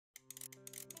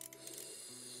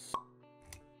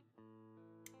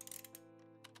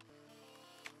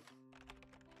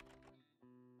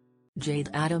Jayde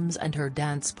Adams and her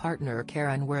dance partner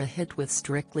Karen were a hit with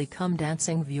Strictly Come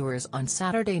Dancing viewers on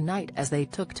Saturday night as they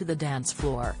took to the dance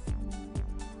floor.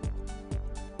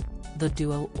 The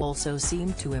duo also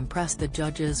seemed to impress the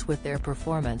judges with their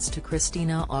performance to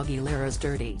Christina Aguilera's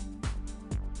Dirty.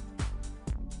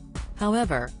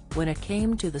 However, when it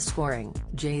came to the scoring,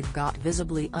 Jayde got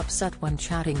visibly upset when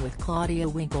chatting with Claudia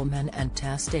Winkleman and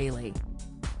Tess Daly.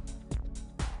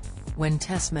 When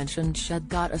Tess mentioned she'd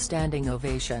got a standing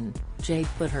ovation, Jayde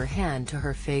put her hand to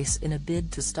her face in a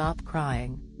bid to stop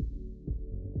crying.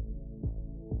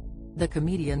 The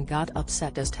comedian got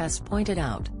upset as Tess pointed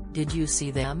out, "Did you see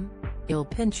them? I'll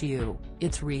pinch you,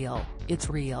 it's real, it's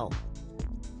real."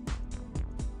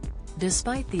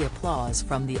 Despite the applause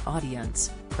from the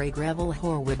audience, Craig Revel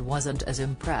Horwood wasn't as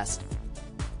impressed.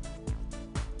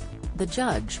 The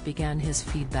judge began his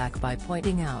feedback by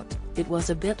pointing out, "It was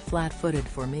a bit flat-footed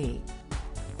for me."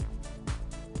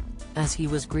 As he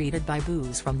was greeted by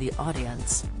boos from the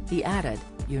audience, he added,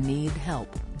 "You need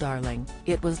help, darling,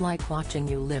 it was like watching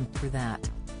you limp through that.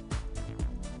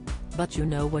 But you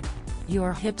know what?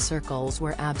 Your hip circles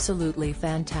were absolutely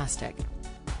fantastic.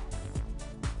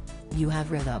 You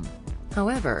have rhythm."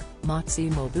 However,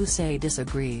 Motsi Mabuse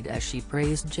disagreed as she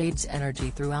praised Jayde's energy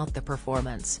throughout the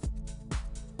performance.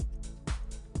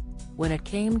 When it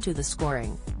came to the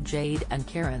scoring, Jayde and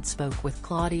Karen spoke with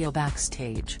Claudia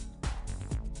backstage.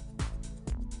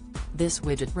 "This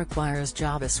widget requires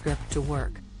JavaScript to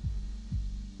work.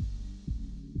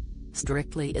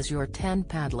 Strictly, is your 10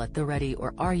 at the ready,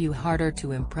 or are you harder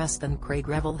to impress than Craig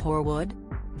Revel Horwood?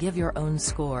 Give your own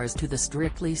scores to the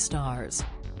Strictly stars.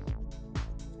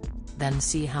 Then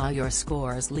see how your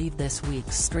scores leave this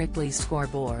week's Strictly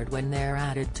scoreboard when they're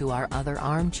added to our other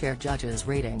armchair judges'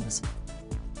 ratings."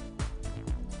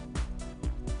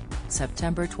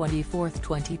 September 24,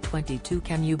 2022.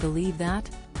 "Can you believe that?"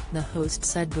 the host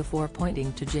said before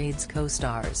pointing to Jayde's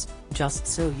co-stars, "Just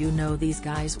so you know, these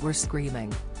guys were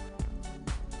screaming.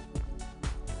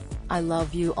 I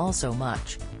love you all so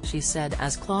much," she said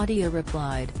as Claudia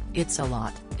replied, "It's a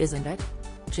lot, isn't it?"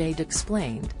 Jayde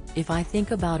explained, "If I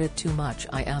think about it too much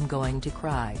I am going to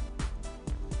cry."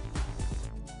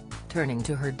 Turning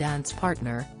to her dance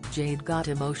partner, Jayde got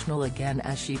emotional again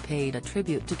as she paid a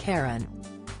tribute to Karen.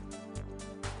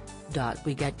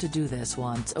 "We get to do this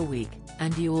once a week,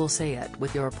 and you'll say it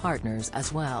with your partners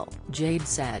as well," Jayde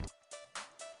said.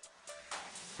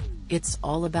 "It's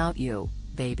all about you,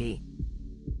 baby.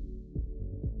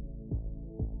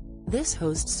 This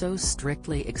Host So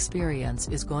Strictly experience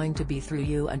is going to be through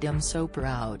you, and I'm so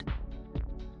proud.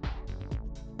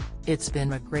 It's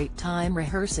been a great time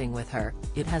rehearsing with her,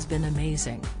 it has been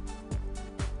amazing.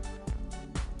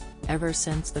 Ever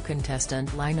since the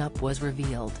contestant lineup was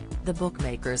revealed, the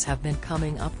bookmakers have been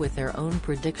coming up with their own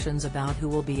predictions about who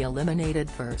will be eliminated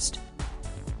first.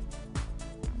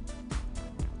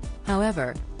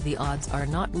 However, the odds are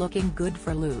not looking good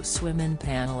for loose women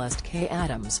panelist Jayde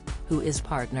Adams, who is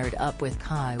partnered up with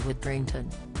Kai Widdrington.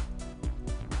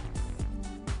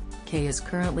 Kay is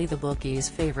currently the bookies'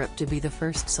 favorite to be the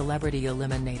first celebrity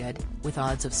eliminated, with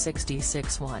odds of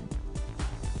 66-1.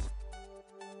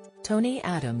 Tony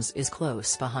Adams is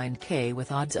close behind Kay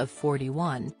with odds of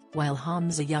 41, while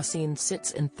Hamza Yassin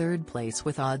sits in third place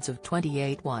with odds of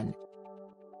 28-1.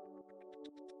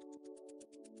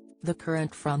 The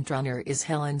current frontrunner is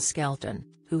Helen Skelton,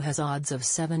 who has odds of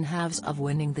 7/2 of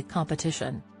winning the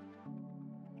competition.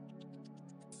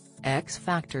 X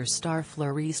Factor star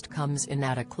Fleur East comes in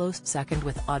at a close second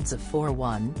with odds of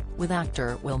 4-1, with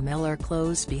actor Will Miller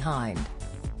close behind.